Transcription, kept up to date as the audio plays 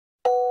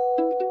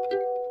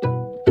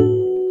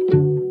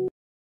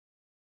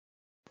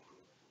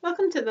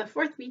Welcome to the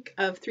fourth week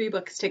of 3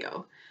 Books to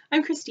Go.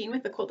 I'm Christine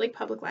with the Cold Lake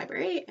Public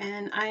Library,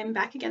 and I'm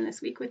back again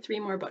this week with 3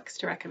 more books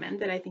to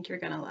recommend that I think you're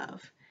going to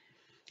love.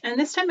 And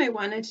this time I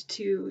wanted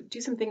to do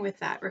something with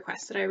that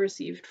request that I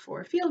received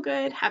for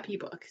feel-good, happy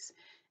books.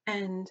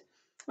 And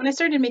when I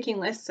started making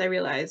lists, I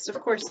realized, of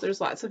course,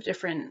 there's lots of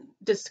different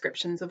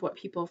descriptions of what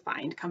people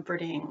find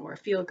comforting or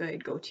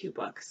feel-good go-to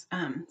books.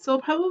 So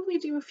I'll probably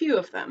do a few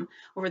of them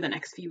over the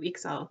next few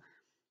weeks. I'll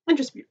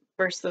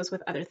intersperse those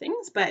with other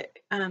things, but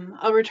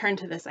I'll return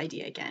to this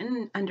idea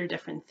again under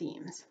different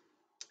themes.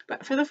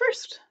 But for the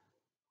first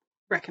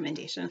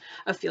recommendation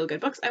of feel-good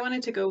books, I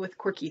wanted to go with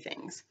quirky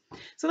things.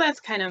 So that's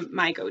kind of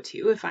my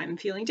go-to. If I'm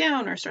feeling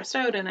down or stressed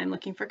out and I'm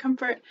looking for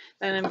comfort,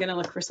 then I'm going to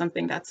look for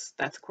something that's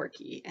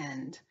quirky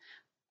and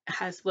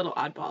has little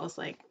oddballs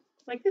like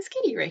this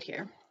kitty right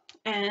here.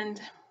 And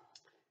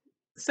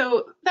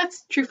so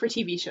that's true for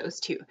TV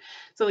shows too.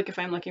 So like if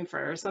I'm looking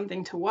for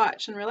something to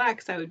watch and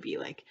relax, that would be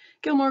like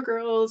Gilmore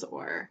Girls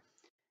or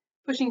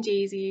Pushing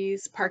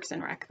Daisies, Parks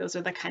and Rec. Those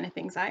are the kind of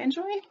things I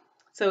enjoy.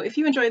 So if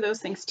you enjoy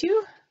those things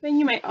too, then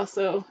you might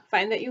also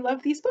find that you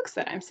love these books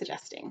that I'm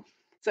suggesting.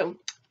 So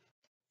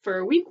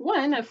for week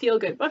 1 of Feel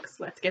Good Books,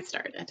 let's get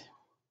started.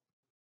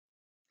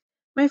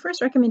 My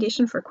first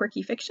recommendation for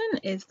quirky fiction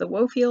is The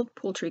Wofield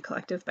Poultry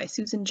Collective by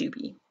Susan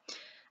Juby.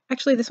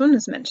 Actually, this one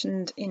was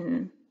mentioned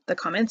in the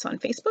comments on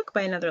Facebook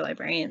by another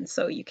librarian,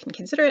 so you can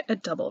consider it a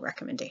double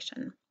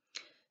recommendation.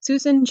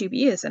 Susan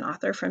Juby is an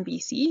author from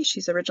BC.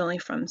 She's originally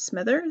from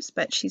Smithers,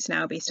 but she's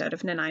now based out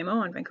of Nanaimo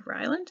on Vancouver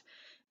Island.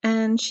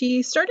 And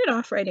she started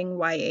off writing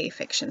YA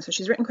fiction, so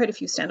she's written quite a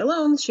few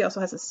standalones. She also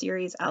has a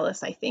series,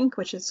 Alice, I think,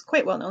 which is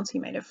quite well known, so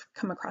you might have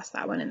come across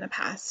that one in the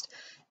past.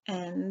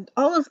 And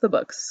all of the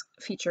books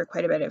feature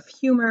quite a bit of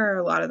humor.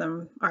 A lot of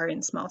them are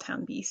in small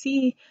town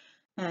BC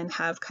and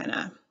have kind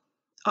of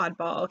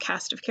oddball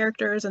cast of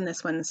characters, and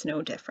this one's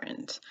no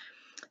different.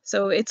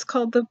 So it's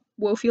called the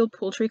Wofield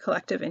Poultry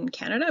Collective in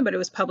Canada, but it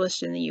was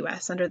published in the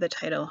US under the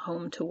title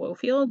Home to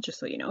Wofield, just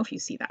so you know, if you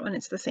see that one,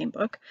 it's the same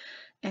book.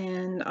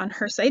 And on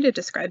her site, it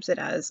describes it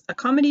as a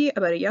comedy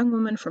about a young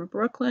woman from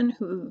Brooklyn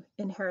who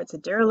inherits a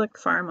derelict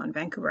farm on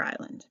Vancouver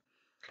Island.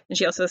 And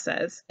she also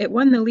says, it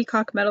won the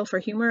Leacock Medal for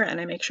humor, and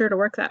I make sure to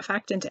work that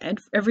fact into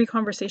every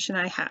conversation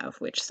I have,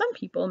 which some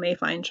people may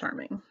find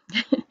charming.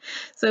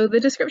 So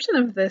the description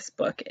of this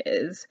book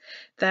is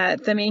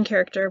that the main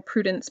character,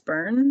 Prudence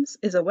Burns,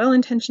 is a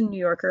well-intentioned New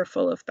Yorker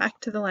full of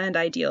back-to-the-land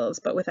ideals,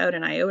 but without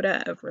an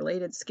iota of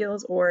related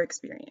skills or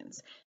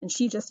experience. And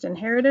she just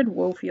inherited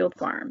Wofield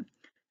Farm.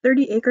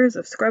 30 acres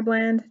of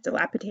scrubland,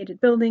 dilapidated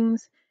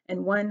buildings,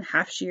 and one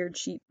half-sheared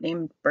sheep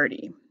named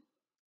Birdie.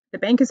 The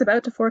bank is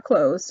about to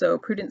foreclose, so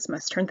Prudence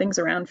must turn things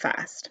around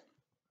fast.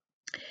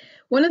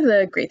 One of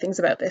the great things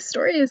about this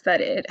story is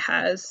that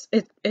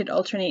it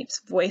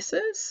alternates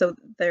voices. So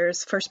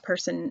there's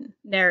first-person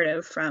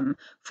narrative from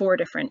 4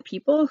 different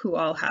people who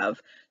all have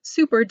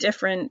super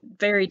different,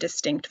 very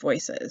distinct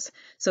voices.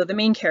 So the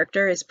main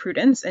character is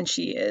Prudence, and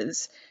she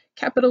is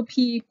capital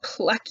P,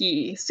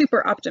 plucky,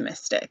 super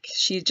optimistic.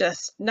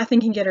 Nothing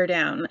can get her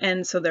down.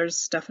 And so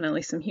there's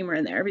definitely some humor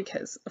in there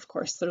because, of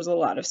course, there's a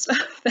lot of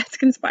stuff that's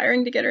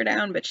conspiring to get her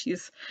down, but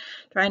she's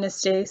trying to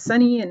stay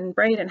sunny and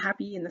bright and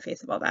happy in the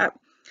face of all that.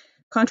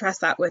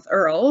 Contrast that with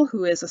Earl,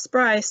 who is a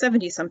spry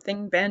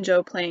 70-something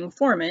banjo-playing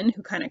foreman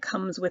who kind of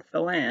comes with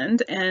the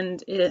land,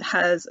 and it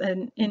has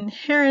an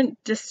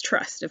inherent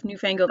distrust of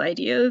newfangled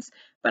ideas,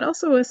 but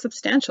also a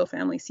substantial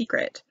family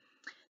secret.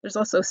 There's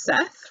also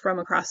Seth from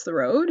across the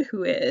road,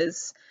 who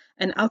is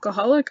an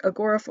alcoholic,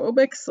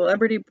 agoraphobic,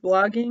 celebrity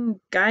blogging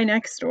guy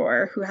next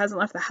door who hasn't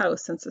left the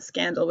house since a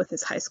scandal with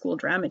his high school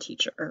drama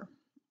teacher.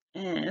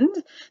 And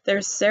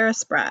there's Sarah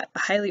Spratt, a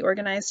highly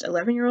organized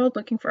 11-year-old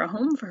looking for a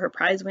home for her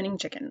prize-winning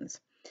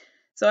chickens.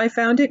 So I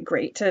found it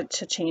great to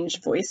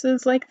change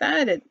voices like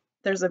that.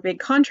 There's a big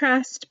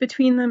contrast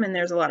between them, and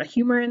there's a lot of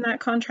humor in that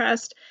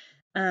contrast.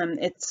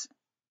 It's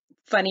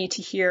funny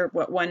to hear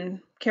what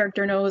one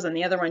character knows and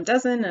the other one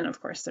doesn't, and of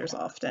course there's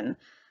often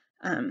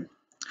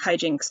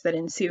hijinks that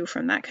ensue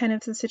from that kind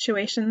of a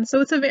situation.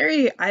 So it's a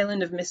very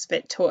Island of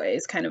Misfit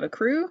Toys kind of a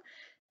crew,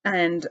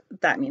 and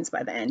that means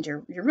by the end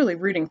you're really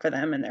rooting for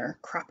them and their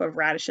crop of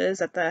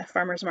radishes at the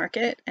farmer's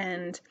market.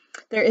 And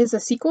there is a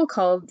sequel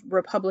called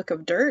Republic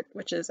of Dirt,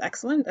 which is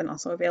excellent and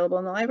also available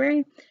in the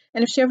library.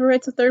 And if she ever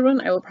writes a third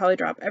one, I will probably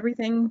drop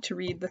everything to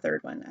read the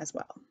third one as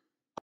well.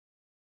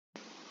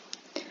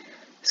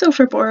 So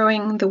for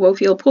borrowing the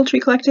Wofield Poultry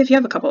Collective, you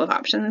have a couple of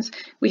options.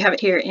 We have it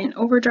here in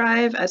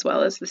Overdrive, as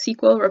well as the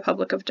sequel,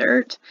 Republic of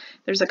Dirt.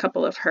 There's a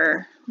couple of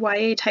her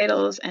YA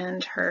titles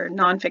and her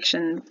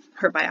nonfiction,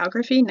 her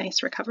biography,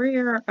 Nice Recovery,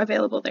 are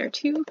available there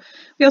too.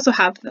 We also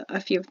have a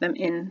few of them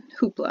in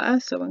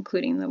Hoopla, so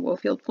including the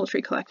Wofield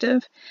Poultry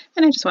Collective.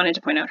 And I just wanted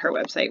to point out her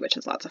website, which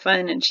is lots of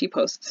fun, and she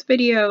posts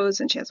videos,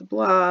 and she has a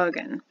blog,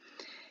 and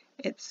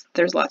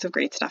there's lots of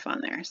great stuff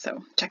on there,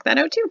 so check that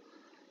out too.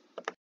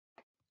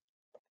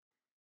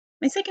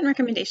 My second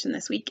recommendation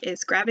this week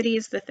is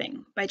Gravity's the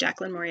Thing by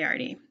Jacqueline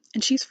Moriarty,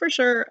 and she's for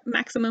sure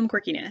maximum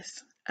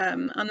quirkiness.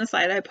 On the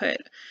slide I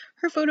put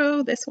her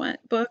photo, this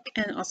book,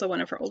 and also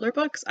one of her older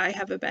books, I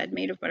Have a Bed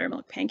Made of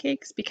Buttermilk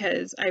Pancakes,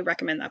 because I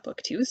recommend that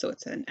book too, so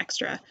it's an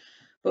extra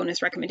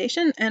bonus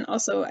recommendation. And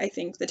also, I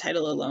think the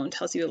title alone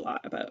tells you a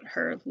lot about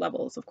her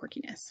levels of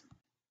quirkiness.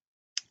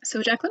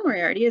 So Jacqueline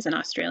Moriarty is an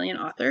Australian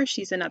author.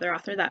 She's another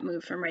author that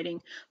moved from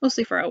writing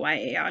mostly for a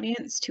YA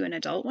audience to an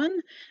adult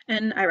one,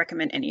 and I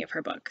recommend any of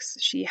her books.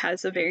 She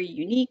has a very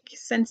unique,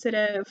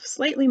 sensitive,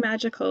 slightly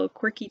magical,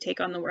 quirky take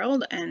on the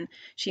world, and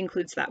she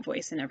includes that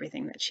voice in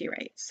everything that she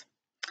writes.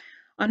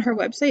 On her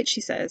website,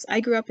 she says, "I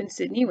grew up in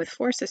Sydney with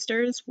 4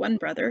 sisters, 1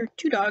 brother,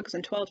 2 dogs,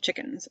 and 12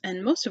 chickens,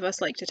 and most of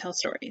us like to tell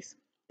stories.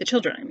 The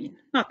children, I mean,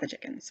 not the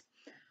chickens.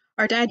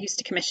 Our dad used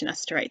to commission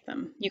us to write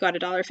them. You got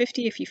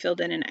 $1.50 if you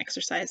filled in an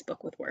exercise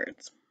book with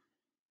words."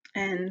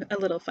 And a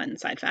little fun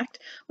side fact,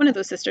 one of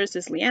those sisters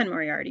is Leanne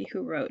Moriarty,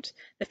 who wrote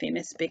the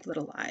famous Big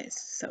Little Lies.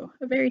 So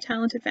a very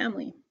talented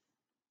family.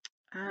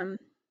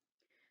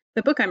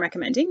 The book I'm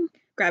recommending,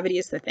 Gravity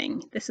is the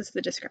Thing. This is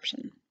the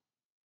description.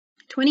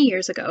 20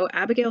 years ago,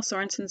 Abigail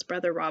Sorensen's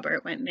brother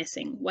Robert went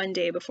missing one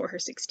day before her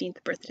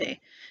 16th birthday,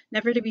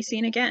 never to be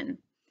seen again.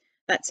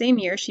 That same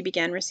year, she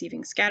began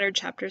receiving scattered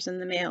chapters in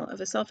the mail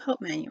of a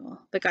self-help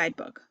manual, the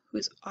guidebook,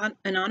 whose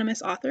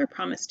anonymous author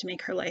promised to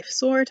make her life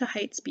soar to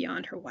heights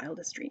beyond her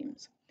wildest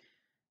dreams.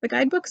 The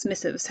guidebook's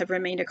missives have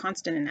remained a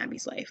constant in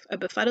Abby's life, a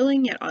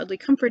befuddling yet oddly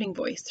comforting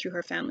voice through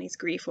her family's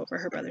grief over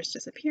her brother's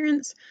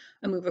disappearance,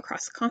 a move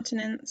across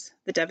continents,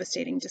 the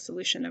devastating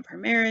dissolution of her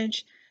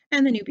marriage,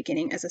 and the new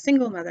beginning as a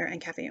single mother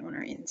and cafe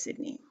owner in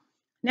Sydney.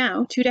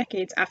 Now, 2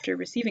 decades after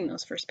receiving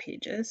those first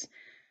pages,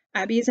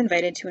 Abby is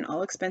invited to an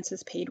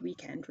all-expenses-paid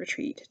weekend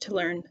retreat to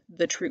learn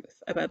the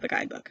truth about the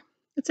guidebook.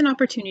 It's an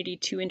opportunity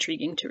too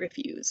intriguing to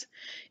refuse.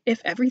 If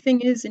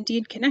everything is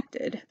indeed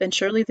connected, then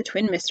surely the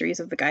twin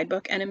mysteries of the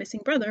guidebook and a missing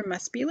brother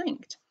must be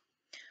linked.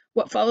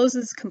 What follows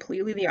is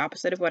completely the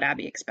opposite of what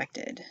Abby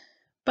expected,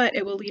 but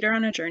it will lead her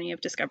on a journey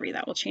of discovery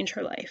that will change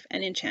her life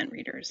and enchant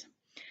readers.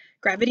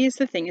 Gravity is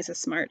the Thing is a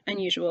smart,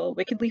 unusual,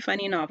 wickedly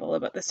funny novel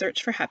about the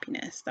search for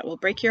happiness that will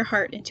break your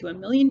heart into a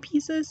million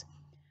pieces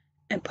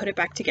and put it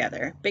back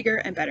together, bigger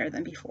and better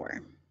than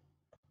before.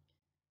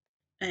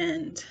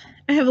 And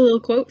I have a little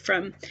quote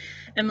from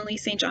Emily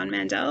St. John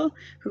Mandel,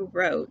 who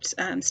wrote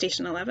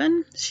Station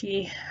 11.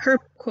 Her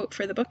quote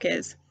for the book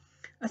is,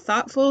 "A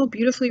thoughtful,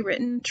 beautifully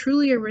written,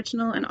 truly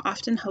original, and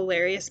often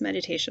hilarious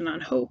meditation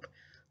on hope,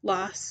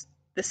 loss,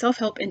 the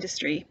self-help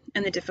industry,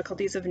 and the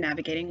difficulties of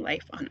navigating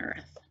life on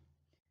Earth."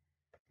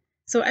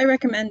 So I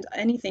recommend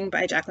anything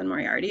by Jacqueline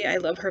Moriarty. I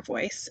love her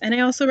voice. And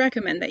I also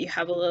recommend that you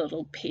have a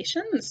little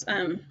patience.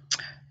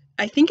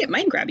 I think it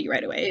might grab you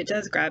right away. It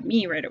does grab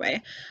me right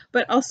away.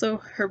 But also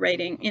in her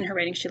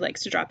writing, she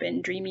likes to drop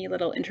in dreamy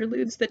little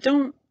interludes that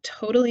don't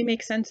totally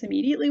make sense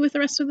immediately with the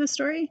rest of the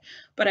story.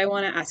 But I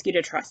want to ask you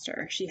to trust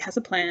her. She has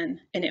a plan,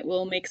 and it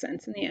will make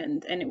sense in the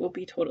end, and it will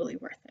be totally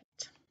worth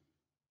it.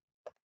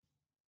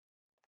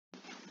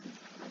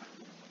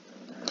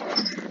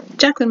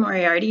 Jacqueline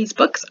Moriarty's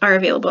books are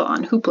available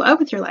on Hoopla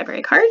with your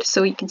library card,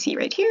 so you can see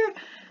right here.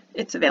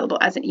 It's available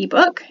as an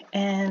ebook,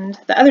 and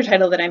the other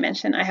title that I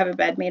mentioned, I Have a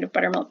Bed Made of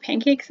Buttermilk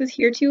Pancakes, is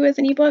here too as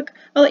an ebook.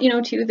 I'll let you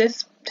know too,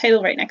 this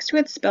title right next to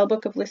it,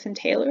 Spellbook of Liz and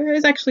Taylor,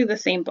 is actually the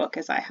same book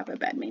as I Have a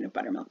Bed Made of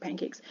Buttermilk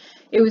Pancakes.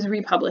 It was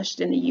republished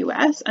in the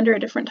US under a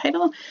different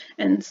title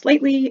and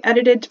slightly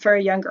edited for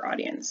a younger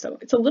audience, so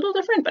it's a little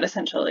different, but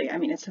essentially, I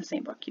mean, it's the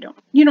same book.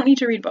 You don't need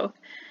to read both.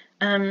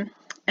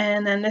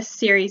 And then this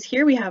series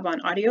here we have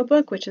on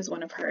audiobook, which is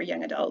one of her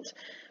young adult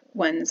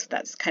ones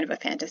that's kind of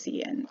a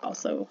fantasy and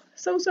also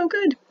so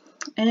good.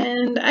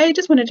 And I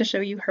just wanted to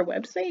show you her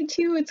website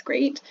too. It's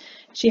great.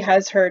 She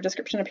has her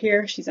description up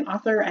here. She's an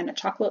author and a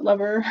chocolate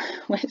lover,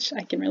 which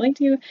I can relate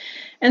to.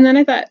 And then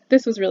I thought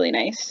this was really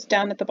nice.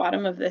 Down at the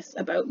bottom of this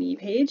About Me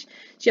page,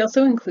 she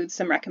also includes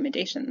some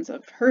recommendations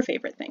of her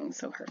favorite things.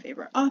 So her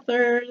favorite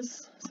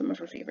authors, some of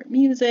her favorite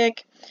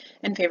music,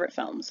 and favorite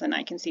films. And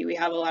I can see we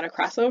have a lot of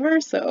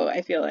crossover, so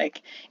I feel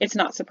like it's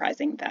not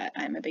surprising that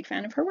I'm a big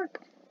fan of her work.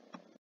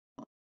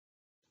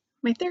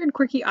 My third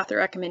quirky author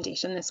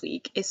recommendation this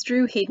week is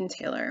Drew Hayden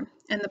Taylor,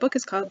 and the book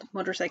is called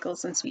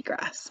Motorcycles and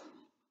Sweetgrass.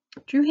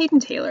 Drew Hayden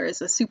Taylor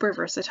is a super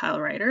versatile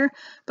writer,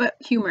 but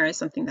humor is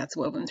something that's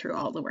woven through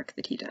all the work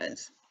that he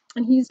does.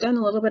 And he's done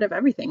a little bit of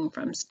everything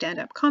from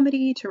stand-up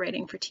comedy to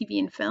writing for TV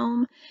and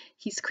film.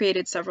 He's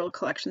created several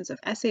collections of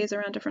essays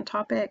around different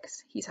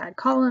topics. He's had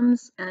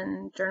columns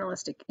and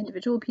journalistic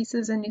individual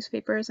pieces in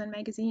newspapers and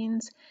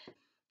magazines.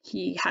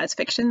 He has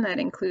fiction that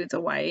includes a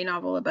YA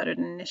novel about an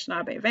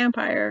Anishinaabe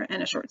vampire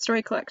and a short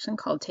story collection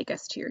called Take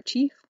Us to Your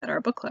Chief that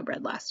our book club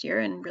read last year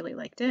and really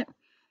liked it.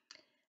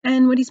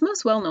 And what he's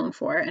most well known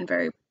for and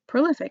very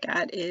prolific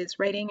at is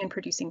writing and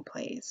producing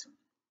plays.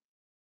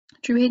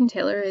 Drew Hayden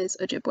Taylor is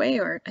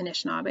Ojibwe or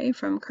Anishinaabe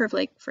from Curve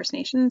Lake First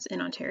Nations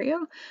in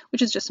Ontario,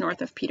 which is just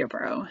north of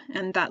Peterborough,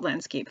 and that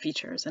landscape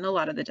features in a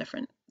lot of the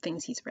different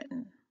things he's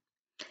written.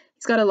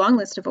 He's got a long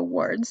list of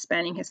awards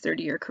spanning his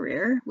 30-year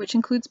career, which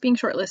includes being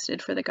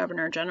shortlisted for the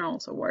Governor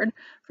General's Award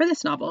for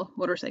this novel,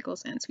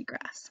 Motorcycles and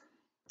Sweetgrass.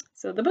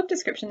 So the book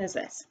description is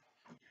this: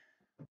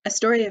 a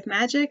story of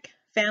magic,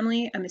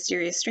 family, a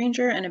mysterious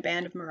stranger, and a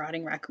band of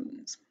marauding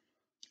raccoons.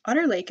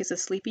 Otter Lake is a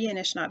sleepy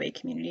Anishinaabe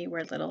community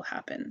where little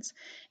happens,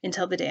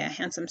 until the day a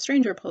handsome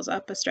stranger pulls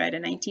up astride a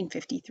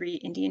 1953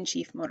 Indian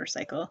chief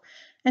motorcycle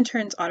and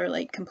turns Otter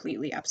Lake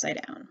completely upside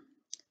down.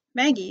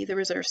 Maggie, the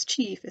reserve's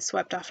chief, is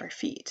swept off her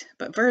feet,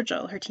 but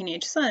Virgil, her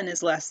teenage son,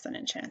 is less than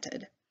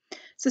enchanted.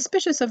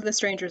 Suspicious of the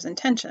stranger's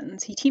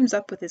intentions, he teams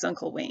up with his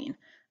uncle Wayne,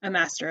 a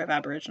master of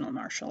Aboriginal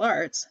martial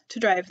arts, to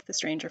drive the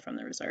stranger from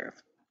the reserve.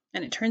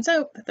 And it turns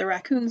out that the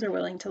raccoons are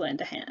willing to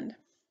lend a hand.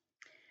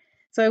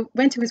 So I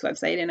went to his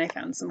website and I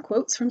found some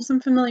quotes from some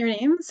familiar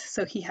names.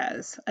 So he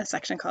has a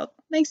section called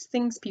Nice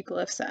Things People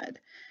Have Said.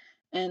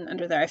 And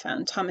under there I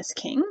found Thomas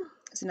King,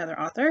 who's another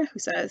author, who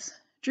says,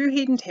 Drew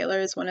Hayden Taylor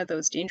is one of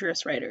those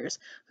dangerous writers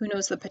who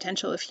knows the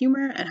potential of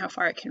humor and how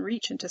far it can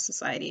reach into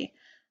society,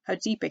 how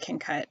deep it can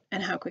cut,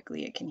 and how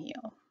quickly it can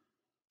heal.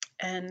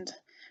 And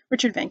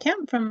Richard Van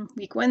Camp from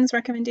Week 1's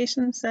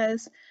recommendation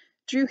says,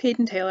 Drew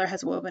Hayden Taylor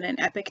has woven an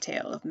epic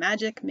tale of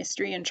magic,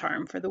 mystery, and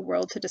charm for the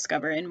world to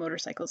discover in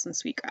Motorcycles and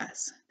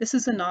Sweetgrass. This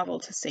is a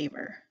novel to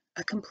savor,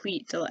 a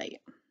complete delight.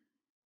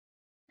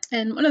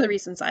 And one of the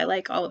reasons I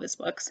like all of his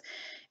books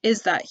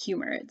is that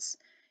humor.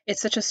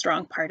 It's such a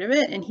strong part of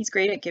it, and he's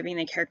great at giving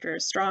the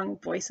characters strong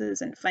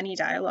voices and funny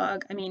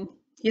dialogue. I mean,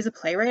 he's a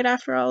playwright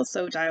after all,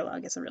 so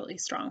dialogue is a really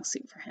strong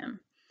suit for him.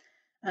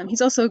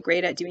 He's also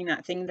great at doing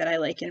that thing that I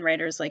like in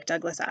writers like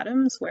Douglas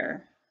Adams,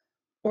 where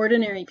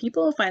ordinary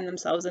people find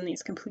themselves in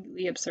these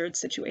completely absurd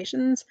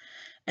situations,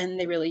 and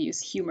they really use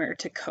humor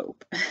to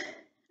cope.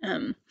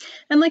 And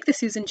like the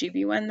Susan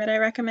Juby one that I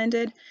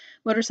recommended,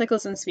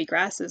 Motorcycles and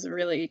Sweetgrass is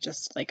really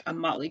just like a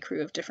motley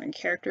crew of different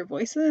character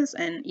voices,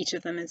 and each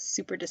of them is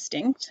super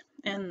distinct,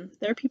 and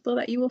they're people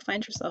that you will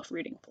find yourself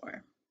rooting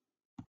for.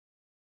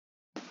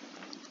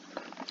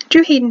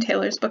 Drew Hayden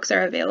Taylor's books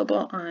are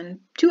available on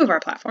 2 of our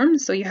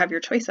platforms, so you have your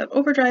choice of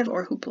Overdrive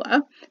or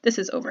Hoopla. This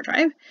is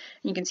Overdrive, and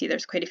you can see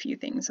there's quite a few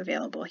things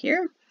available here,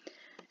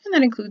 and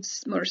that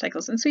includes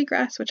Motorcycles and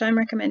Sweetgrass, which I'm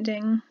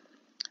recommending,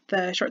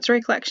 the short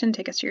story collection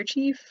Take Us to Your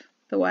Chief,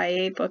 the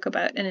YA book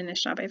about an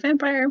Anishinaabe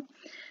vampire,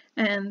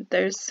 and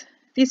there's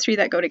these 3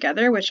 that go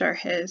together, which are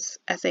his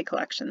essay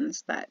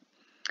collections that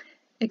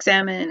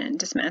examine and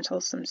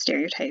dismantle some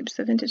stereotypes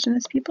of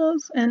Indigenous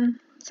peoples, and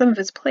some of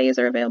his plays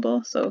are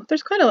available, so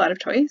there's quite a lot of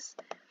choice.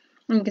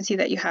 And you can see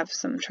that you have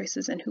some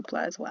choices in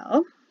Hoopla as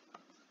well.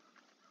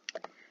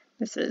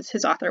 This is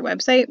his author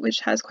website, which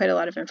has quite a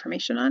lot of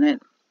information on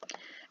it.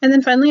 And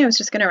then finally, I was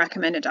just going to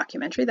recommend a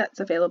documentary that's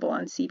available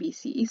on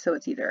CBC, so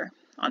it's either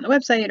on the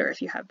website or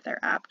if you have their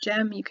app,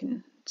 Gem, you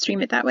can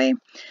stream it that way.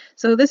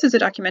 So this is a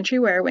documentary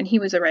where when he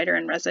was a writer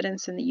in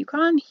residence in the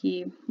Yukon,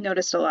 he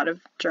noticed a lot of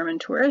German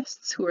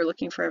tourists who were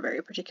looking for a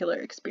very particular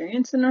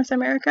experience in North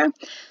America.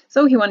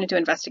 So he wanted to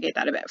investigate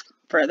that a bit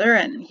further,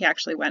 and he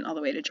actually went all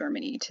the way to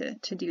Germany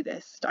to do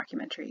this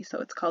documentary. So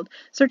it's called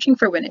Searching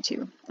for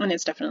Winnetou, and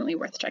it's definitely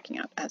worth checking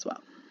out as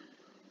well.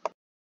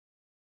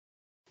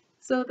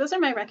 So those are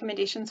my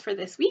recommendations for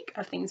this week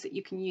of things that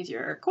you can use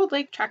your Cold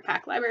Lake Track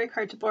Pack library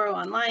card to borrow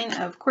online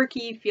of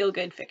quirky,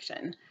 feel-good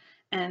fiction.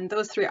 And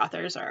those 3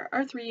 authors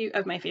are 3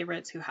 of my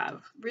favorites who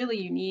have really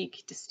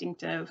unique,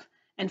 distinctive,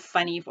 and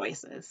funny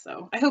voices.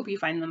 So I hope you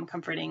find them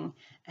comforting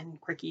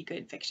and quirky,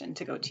 good fiction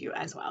to go to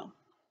as well.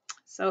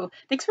 So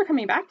thanks for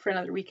coming back for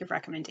another week of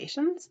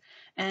recommendations.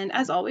 And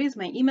as always,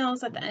 my email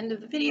is at the end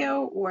of the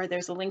video, or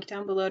there's a link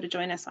down below to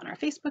join us on our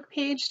Facebook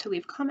page to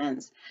leave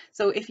comments.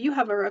 So if you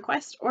have a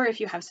request or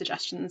if you have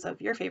suggestions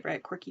of your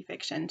favorite quirky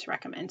fiction to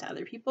recommend to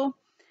other people,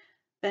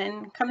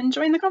 then come and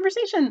join the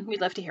conversation.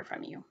 We'd love to hear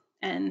from you.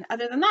 And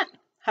other than that,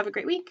 have a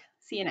great week.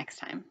 See you next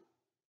time.